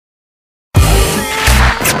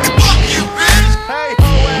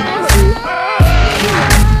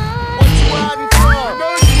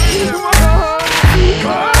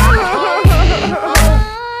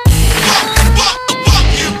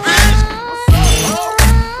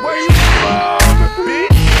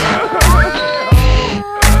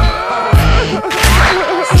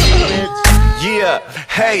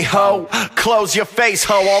Hey ho, close your face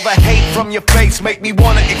ho. All the hate from your face make me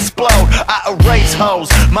wanna explode. I erase hoes,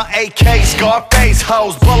 my AK Scarface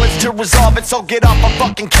hoes. Bullets to resolve it, so get off a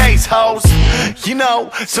fucking case hoes. You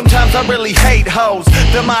know, sometimes I really hate hoes.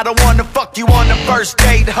 Them I don't wanna fuck you on the first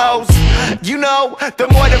date hoes. You know, the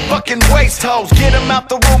more than fucking waste hoes. Get them out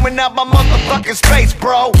the room and out my motherfucking space,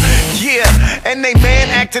 bro. Yeah, and they man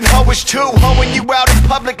acting hoish too. Hoeing you out in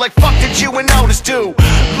public like fuck did you and Otis do.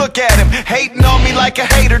 Look at him, hating on me like a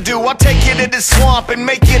hater do. I'll take you to the swamp and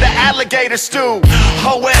make you the alligator stew.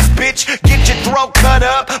 Hoe ass bitch, get your throat cut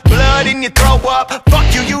up, blood in your throat up.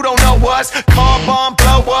 Fuck you, you don't know us. Car bomb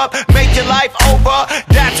blow up, make your life over.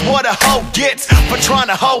 That's what a hoe gets for trying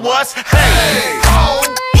to hoe us. Hey ho,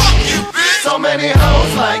 fuck you bitch. So many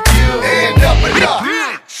hoes like you End up in the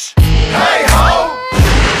bitch. Hey ho.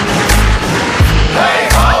 Hey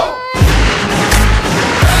ho.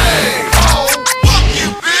 Hey ho, fuck you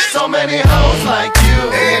bitch. So many hoes like you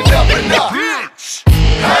End up in the bitch.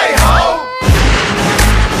 Hey ho.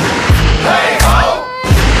 Hey ho.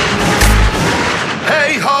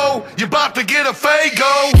 Hey ho, you bout to get a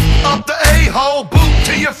Fago. Up the A-hole, boot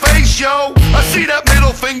to your face, yo. I see that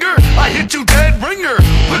middle finger, I hit you dead ringer.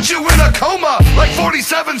 Put you in a coma, like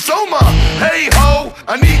 47 Soma. Hey ho,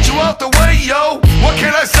 I need you out the way, yo. What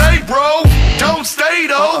can I say, bro? Don't stay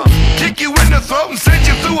though. Kick you in the throat and send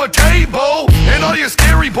you through a table. And all your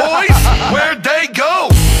scary boys, where'd they go?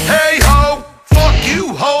 Hey ho, fuck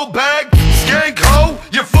you, hoe bag. Skank ho,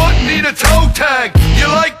 your foot need a toe tag. You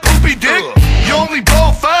like poopy dick? You only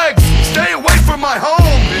blow fags. Stay away from my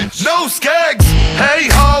home, no skags. Hey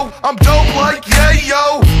ho, I'm dope like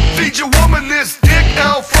yayo. Feed your woman this dick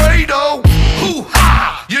Alfredo. Hoo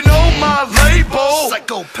ha, you know my label.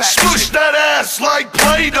 Psychopath. Smush that ass like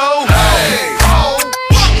Play-Doh. Hey ho,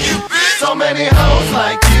 fuck you bitch. So many hoes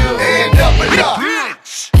like you End up in the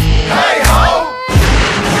bitch. Hey ho.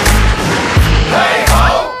 Hey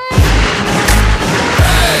ho.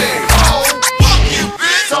 Hey ho, fuck you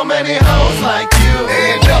bitch. So many hoes like you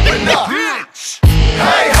End up in the bitch.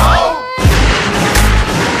 Hey ho.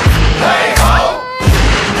 Hey ho.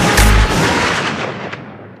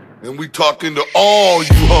 And we talking to all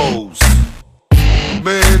you hoes.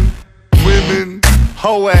 Men, women,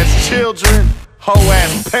 hoe ass children, hoe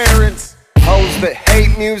ass parents, hoes that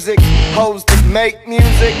hate music, hoes that make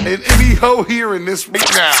music. and any hoe hearing this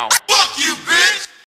right now.